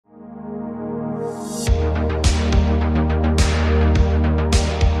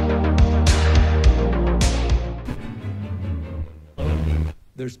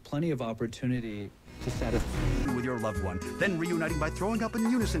There's plenty of opportunity to satisfy with your loved one, then reuniting by throwing up in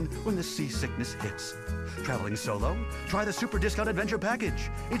unison when the seasickness hits. Traveling solo? Try the Super Discount Adventure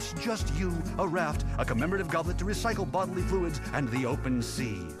Package. It's just you, a raft, a commemorative goblet to recycle bodily fluids, and the open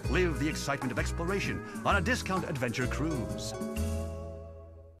sea. Live the excitement of exploration on a discount adventure cruise.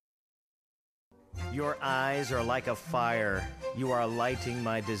 Your eyes are like a fire. You are lighting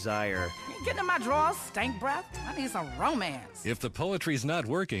my desire. Get in my drawers, stank breath. I need some romance. If the poetry's not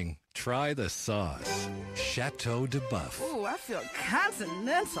working, try the sauce. Chateau de Buff. Ooh, I feel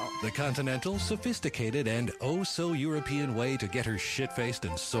continental. The continental, sophisticated, and oh-so-European way to get her shit-faced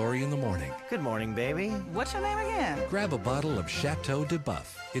and sorry in the morning. Good morning, baby. What's your name again? Grab a bottle of Chateau de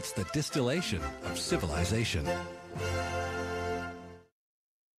Buff. It's the distillation of civilization.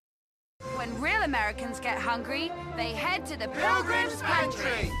 When real Americans get hungry, they head to the Pilgrim's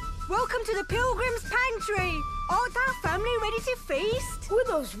Pantry. Welcome to the Pilgrim's Pantry. Aren't our family ready to feast? Who are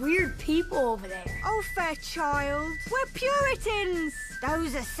those weird people over there? Oh, fair child. We're Puritans.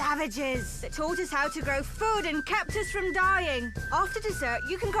 Those are savages that taught us how to grow food and kept us from dying. After dessert,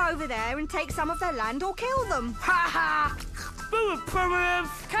 you can go over there and take some of their land or kill them. Ha ha! Boo, primitive!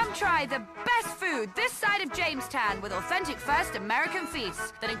 Come try the best food this side of Jamestown with authentic first American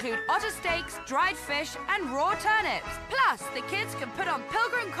feasts that include otter steaks, dried fish, and raw turnips. Plus, the kids can put on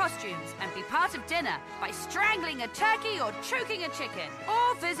pilgrim costumes and be part of dinner by strangling a turkey or choking a chicken.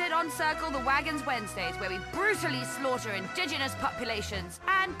 Or visit On Circle the Wagons Wednesdays, where we brutally slaughter indigenous populations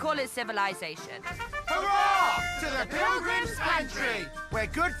and call it civilization. Hurrah to the Pilgrim's Pantry, where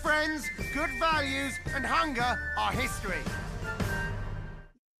good friends, good values, and hunger are history.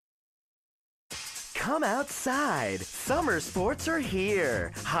 Come outside. Summer sports are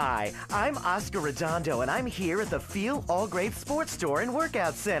here. Hi, I'm Oscar Redondo, and I'm here at the Feel All Great Sports Store and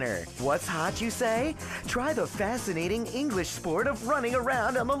Workout Center. What's hot, you say? Try the fascinating English sport of running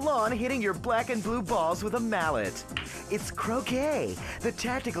around on the lawn hitting your black and blue balls with a mallet. It's croquet, the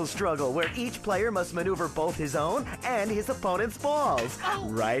tactical struggle where each player must maneuver both his own and his opponent's balls. Oh.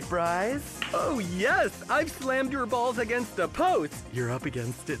 Right, Bryce? Oh, yes. I've slammed your balls against a post. You're up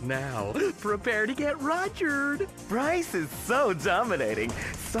against it now. Prepare to get Rogered. Bryce is so dominating.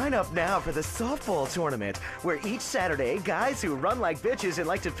 Sign up now for the softball tournament, where each Saturday, guys who run like bitches and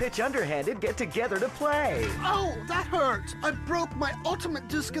like to pitch underhanded get together to play. Oh, that hurt. I broke my ultimate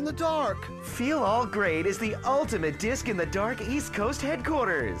disc in the dark. Feel All Great is the ultimate disc in the dark East Coast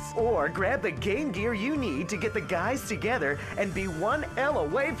headquarters. Or grab the game gear you need to get the guys together and be one L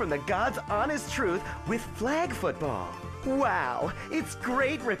away from the God's honest truth with flag football. Wow, it's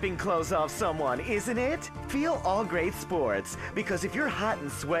great ripping clothes off someone, isn't it? Feel All Great Sports, because if you're hot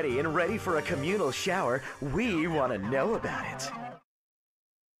and sweaty and ready for a communal shower, we want to know about it.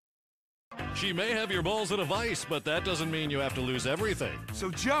 She may have your balls in a vice, but that doesn't mean you have to lose everything. So,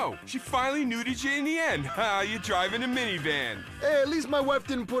 Joe, she finally nuded you in the end. Ha, you driving a minivan. Hey, at least my wife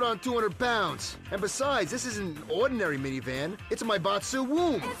didn't put on 200 pounds. And besides, this isn't an ordinary minivan. It's a Maibatsu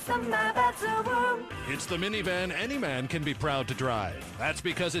Womb. It's the Maibatsu Womb. It's the minivan any man can be proud to drive. That's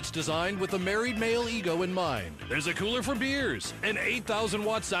because it's designed with the married male ego in mind. There's a cooler for beers, an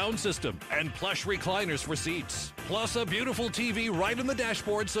 8,000-watt sound system, and plush recliners for seats. Plus a beautiful TV right on the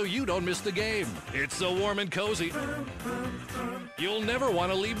dashboard so you don't miss the game. It's so warm and cozy. You'll never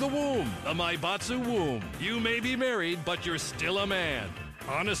want to leave the womb. The Maibatsu Womb. You may be married, but you're still a man.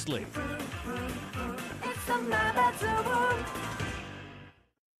 Honestly. It's the Maibatsu Womb.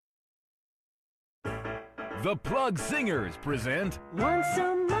 The Plug Singers present Once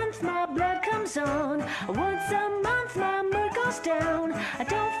a month my blood comes on. Once a month my mood goes down. I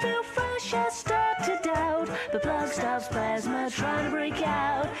don't feel fresh, I start to doubt. The plug stops plasma trying to break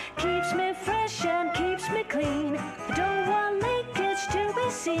out. Keeps me fresh and keeps me clean. I don't want leakage to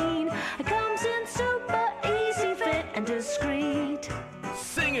be seen. It comes in super easy fit and discreet.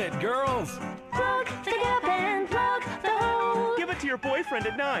 Sing it, girls! Plug the gap and plug the hole. Give it to your boyfriend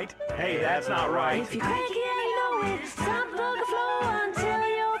at night. Hey, that's not right. If you're cranky and you know it, stop, plug a flow until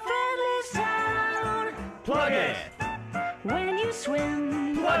your friend leaves town. Plug it! When you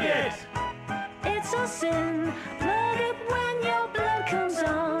swim, Plug it! it's a sin. Plug it when your blood comes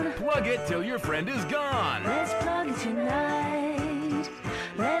on. Plug it till your friend is gone. Let's plug it tonight.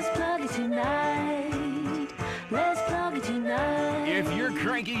 Let's plug it tonight. Let's plug it tonight. If you're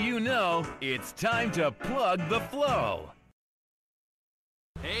cranky, you know, it's time to plug the flow.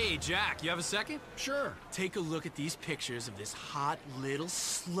 Hey, Jack, you have a second? Sure. Take a look at these pictures of this hot little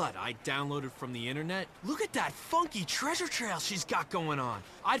slut I downloaded from the internet. Look at that funky treasure trail she's got going on.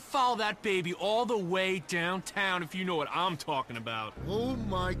 I'd follow that baby all the way downtown if you know what I'm talking about. Oh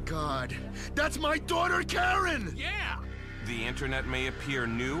my God. That's my daughter, Karen! Yeah! The internet may appear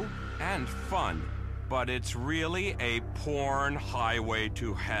new and fun, but it's really a porn highway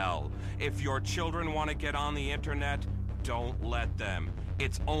to hell. If your children want to get on the internet, don't let them.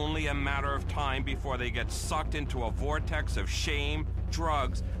 It's only a matter of time before they get sucked into a vortex of shame,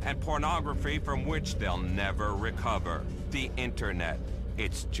 drugs, and pornography from which they'll never recover. The internet.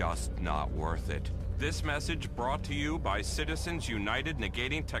 It's just not worth it. This message brought to you by Citizens United,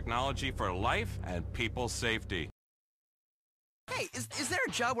 negating technology for life and people's safety. Hey, is there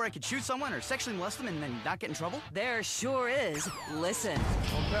a job where I could shoot someone or sexually molest them and then not get in trouble? There sure is. Listen.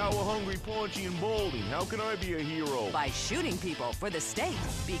 I'm power-hungry, paunchy, and balding. How can I be a hero? By shooting people for the state.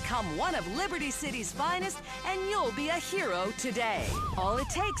 Become one of Liberty City's finest, and you'll be a hero today. All it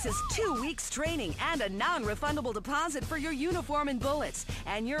takes is 2 weeks training and a non-refundable deposit for your uniform and bullets,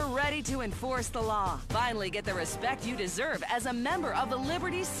 and you're ready to enforce the law. Finally get the respect you deserve as a member of the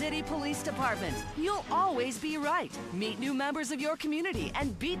Liberty City Police Department. You'll always be right. Meet new members of your community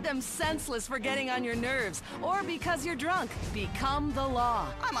and beat them senseless for getting on your nerves or because you're drunk. Become the law.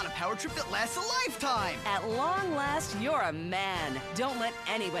 I'm on a power trip that lasts a lifetime. At long last, you're a man. Don't let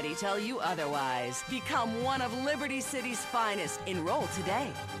anybody tell you otherwise. Become one of Liberty City's finest. Enroll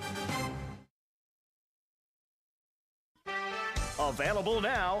today. Available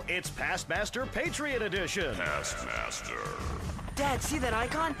now, it's Passmaster Patriot Edition. Passmaster. Dad, see that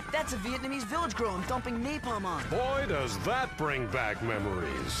icon? That's a Vietnamese village girl I'm dumping napalm on. Boy, does that bring back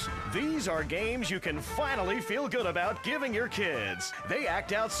memories. These are games you can finally feel good about giving your kids. They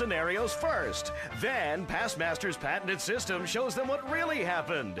act out scenarios first. Then, Passmaster's patented system shows them what really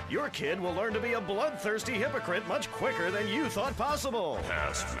happened. Your kid will learn to be a bloodthirsty hypocrite much quicker than you thought possible.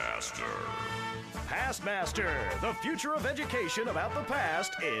 Passmaster. Passmaster, the future of education about the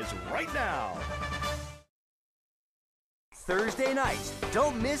past is right now. Thursday nights,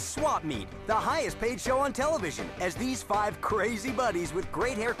 don't miss Swap Meet, the highest paid show on television, as these 5 crazy buddies with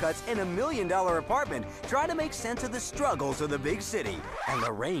great haircuts and $1 million apartment try to make sense of the struggles of the big city. And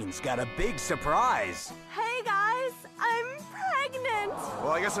Lorraine's got a big surprise. Hey guys, I'm pregnant.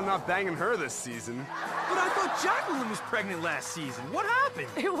 Well, I guess I'm not banging her this season. But I thought Jacqueline was pregnant last season. What happened?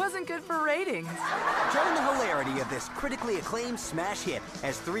 It wasn't good for ratings. Join the hilarity of this critically acclaimed smash hit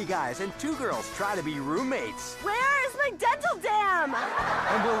as 3 guys and 2 girls try to be roommates. Where is my dental dam?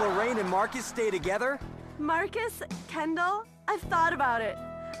 And will Lorraine and Marcus stay together? Marcus, Kendall, I've thought about it.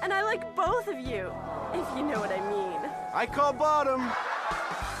 And I like both of you, if you know what I mean. I call bottom.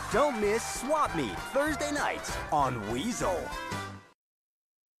 Don't miss Swap Meet, Thursday nights on Weasel.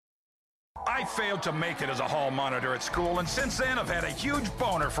 I failed to make it as a hall monitor at school, and since then I've had a huge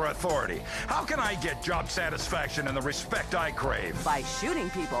boner for authority. How can I get job satisfaction and the respect I crave? By shooting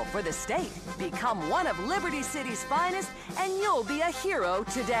people for the state. Become one of Liberty City's finest, and you'll be a hero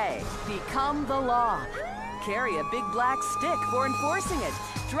today. Become the law. Carry a big black stick for enforcing it.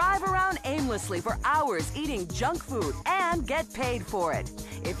 Drive around aimlessly for hours eating junk food and get paid for it.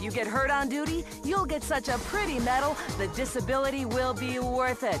 If you get hurt on duty, you'll get such a pretty medal, the disability will be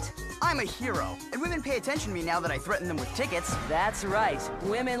worth it. I'm a hero, and women pay attention to me now that I threaten them with tickets. That's right.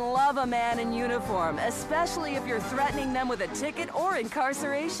 Women love a man in uniform, especially if you're threatening them with a ticket or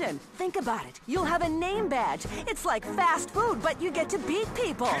incarceration. Think about it. You'll have a name badge. It's like fast food, but you get to beat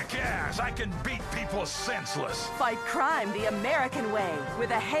people. Kick ass! I can beat people senseless. Fight crime the American way, with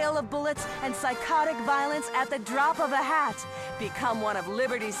a hail of bullets and psychotic violence at the drop of a hat. Become one of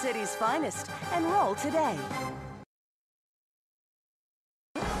Liberty City's finest. Enroll today.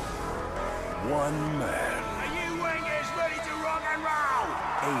 One man. Are you wingers ready to rock and roll?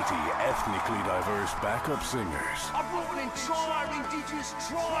 80 ethnically diverse backup singers. I brought an entire indigenous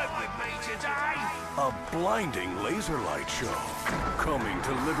tribe with me today. A blinding laser light show. Coming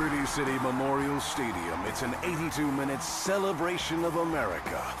to Liberty City Memorial Stadium, it's an 82-minute celebration of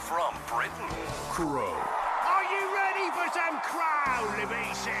America from Britain. Crow. Are you ready for some crow, Libby?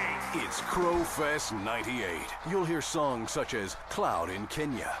 It's Crow Fest 98. You'll hear songs such as Cloud in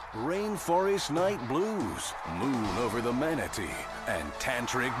Kenya, Rainforest Night Blues, Moon over the Manatee, and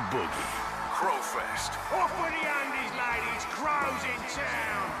Tantric Boogie. Crow Fest. Off with the Andes, ladies. Crows in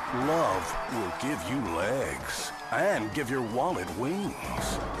town. Love will give you legs and give your wallet wings.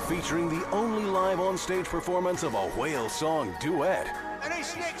 Featuring the only live on-stage performance of a whale song duet. And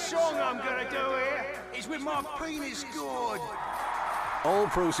this next song I'm gonna do here is with my penis gourd. All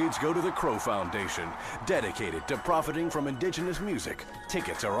proceeds go to the Crow Foundation, dedicated to profiting from indigenous music.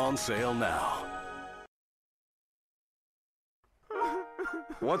 Tickets are on sale now.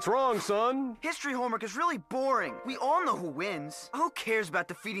 What's wrong, son? History homework is really boring. We all know who wins. Who cares about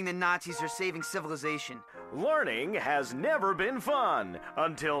defeating the Nazis or saving civilization? Learning has never been fun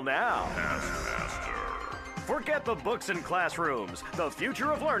until now. Passmaster. Forget the books and classrooms. The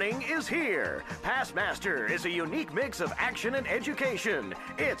future of learning is here. Pastmaster is a unique mix of action and education.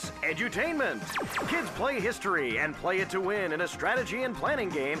 It's edutainment. Kids play history and play it to win in a strategy and planning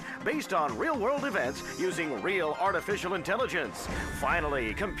game based on real-world events using real artificial intelligence.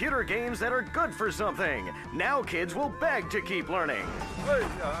 Finally, computer games that are good for something. Now kids will beg to keep learning.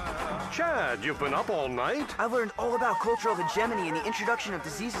 Chad, you've been up all night? I've learned all about cultural hegemony and the introduction of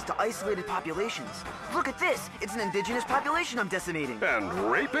diseases to isolated populations. Look at this. It's an indigenous population I'm decimating. And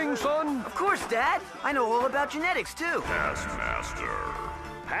raping, son? Of course, Dad. I know all about genetics, too. Pastmaster.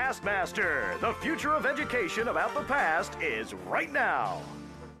 Pastmaster, the future of education about the past is right now.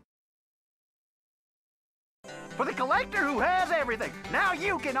 For the collector who has everything, now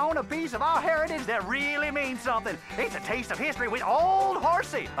you can own a piece of our heritage that really means something. It's a taste of history with Old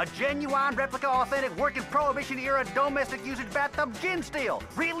Horsey, a genuine replica, authentic, working Prohibition-era domestic usage bathtub gin still.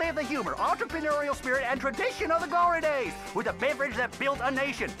 Relive the humor, entrepreneurial spirit, and tradition of the glory days with a beverage that built a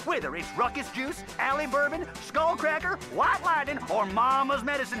nation. Whether it's Ruckus Juice, Alley Bourbon, Skullcracker, White Lightning, or Mama's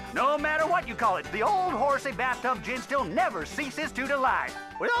Medicine, no matter what you call it, the Old Horsey bathtub gin still never ceases to delight.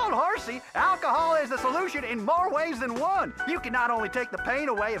 With Old Horsey, alcohol is the solution in more ways than one. You can not only take the pain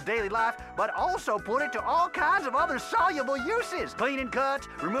away of daily life, but also put it to all kinds of other soluble uses. Cleaning cuts,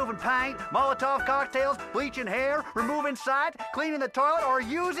 removing paint, Molotov cocktails, bleaching hair, removing sight, cleaning the toilet, or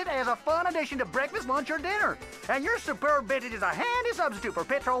use it as a fun addition to breakfast, lunch, or dinner. And your superb vintage is a handy substitute for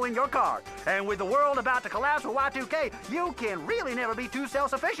petrol in your car. And with the world about to collapse with Y2K, you can really never be too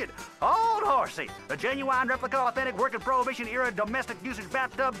self-sufficient. Old Horsey, a genuine replica, authentic, working Prohibition-era domestic usage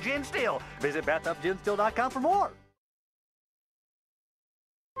bathtub gin still. Visit bathtubginstill.com for more.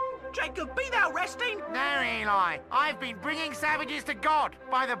 Jacob, be thou resting? No, Eli. I've been bringing savages to God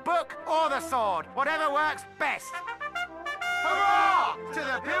by the book or the sword. Whatever works best. Hurrah! To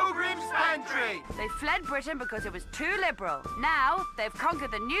the Pilgrim's Pantry! They fled Britain because it was too liberal. Now, they've conquered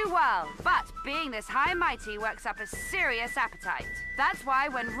the new world. But being this high and mighty works up a serious appetite. That's why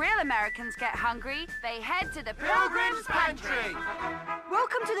when real Americans get hungry, they head to the Pilgrim's Pantry!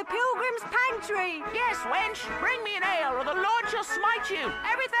 Welcome to the Pilgrim's Pantry! Yes, wench, bring me an ale or the Lord shall smite you!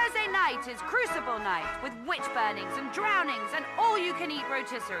 Every Thursday night is Crucible Night, with witch burnings and drownings and all-you-can-eat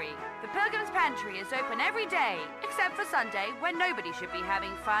rotisserie. The Pilgrim's Pantry is open every day, except for Sunday, when nobody should be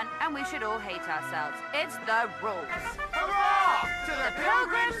having fun and we should all hate ourselves. It's the rules. Hurrah! To the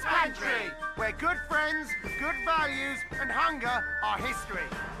Pilgrim's Pantry, where good friends, good values, and hunger are history.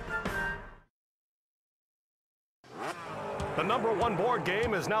 The #1 board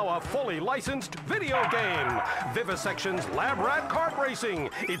game is now a fully licensed video game. Vivisection's Lab Rat Kart Racing.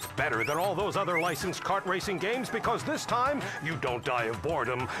 It's better than all those other licensed kart racing games because this time you don't die of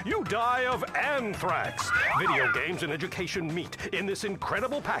boredom, you die of anthrax. Video games and education meet in this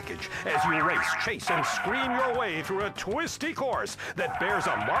incredible package as you race, chase, and scream your way through a twisty course that bears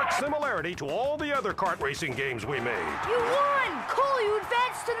a marked similarity to all the other kart racing games we made. You won! Cool, you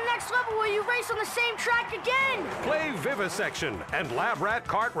advanced to the next level where you race on the same track again! Play Vivisection and Lab Rat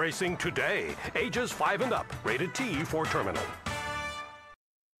Kart Racing today. Ages 5 and up. Rated T for terminal.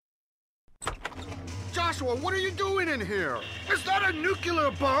 Joshua, what are you doing in here? Is that a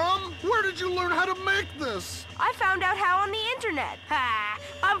nuclear bomb? Where did you learn how to make this? I found out how on the internet. Ha!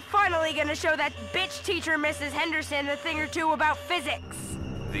 I'm finally gonna show that bitch teacher, Mrs. Henderson, a thing or two about physics.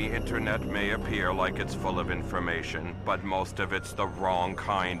 The internet may appear like it's full of information, but most of it's the wrong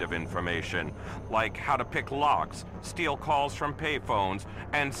kind of information. Like how to pick locks, steal calls from payphones,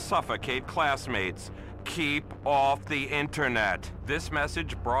 and suffocate classmates. Keep off the internet. This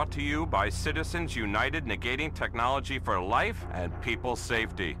message brought to you by Citizens United, negating technology for life and people's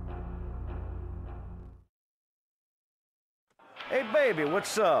safety. Hey, baby,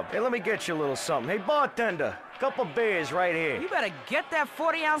 what's up? Hey, let me get you a little something. Hey, bartender, couple beers right here. You better get that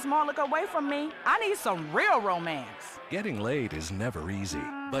 40-ounce malt liquor away from me. I need some real romance. Getting laid is never easy,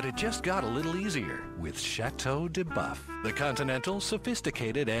 but it just got a little easier with Chateau de Buff, the continental,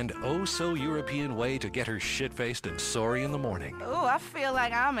 sophisticated, and oh-so-European way to get her shit-faced and sorry in the morning. Ooh, I feel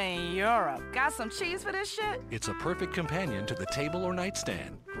like I'm in Europe. Got some cheese for this shit? It's a perfect companion to the table or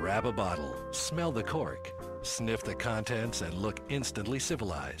nightstand. Grab a bottle, smell the cork, sniff the contents, and look instantly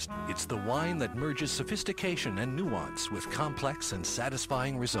civilized. It's the wine that merges sophistication and nuance with complex and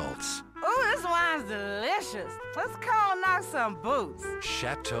satisfying results. Ooh, this wine's delicious. Let's call and knock some boots.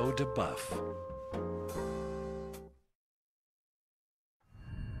 Chateau de Buff.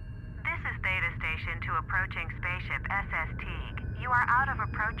 This is Data Station to approaching spaceship SS Teague. You are out of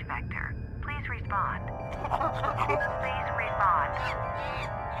approach vector. Please respond. Please respond.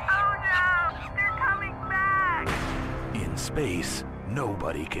 Oh no! They're coming back! In space,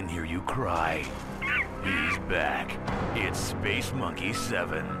 nobody can hear you cry. He's back. It's Space Monkey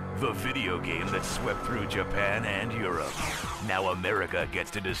 7, the video game that swept through Japan and Europe. Now America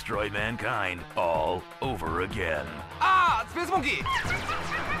gets to destroy mankind all over again. Ah! Space Monkey!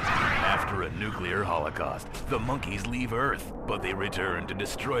 After a nuclear holocaust, the monkeys leave Earth, but they return to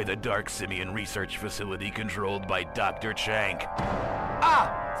destroy the Dark Simian research facility controlled by Dr. Chank.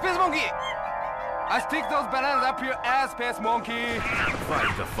 Ah! Space Monkey! I stick those bananas up your ass, Space Monkey!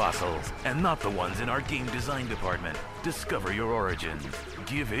 Find the fossils, and not the ones in our game design department. Discover your origins.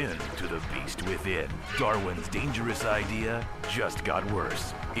 Give in to the beast within. Darwin's dangerous idea just got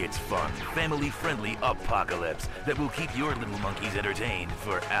worse. It's fun, family-friendly apocalypse that will keep your little monkeys entertained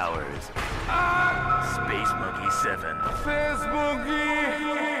for hours. Space Monkey 7. Space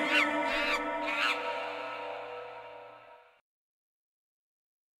Monkey!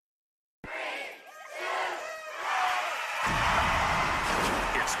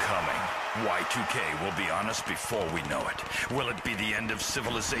 Y2K will be on us before we know it. Will it be the end of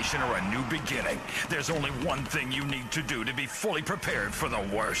civilization or a new beginning? There's only one thing you need to do to be fully prepared for the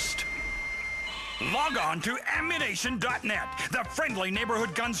worst. Log on to ammunition.net. The friendly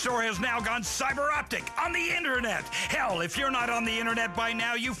neighborhood gun store has now gone cyber optic on the internet. Hell, if you're not on the internet by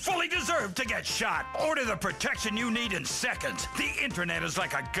now, you fully deserve to get shot. Order the protection you need in seconds. The internet is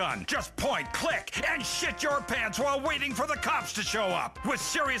like a gun. Just point, click, and shit your pants while waiting for the cops to show up. With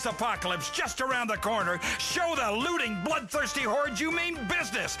serious apocalypse just around the corner, show the looting, bloodthirsty hordes you mean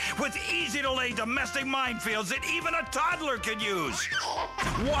business with easy-to-lay domestic minefields that even a toddler could use.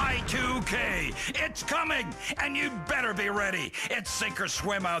 Y2K. It's coming, and you'd better be ready. It's sink or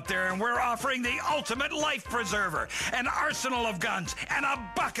swim out there, and we're offering the ultimate life preserver, an arsenal of guns, and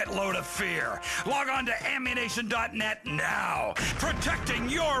a bucket load of fear. Log on to ammunition.net now. Protecting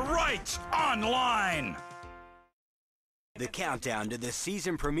your rights online. The countdown to the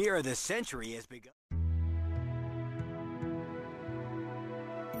season premiere of the century has begun.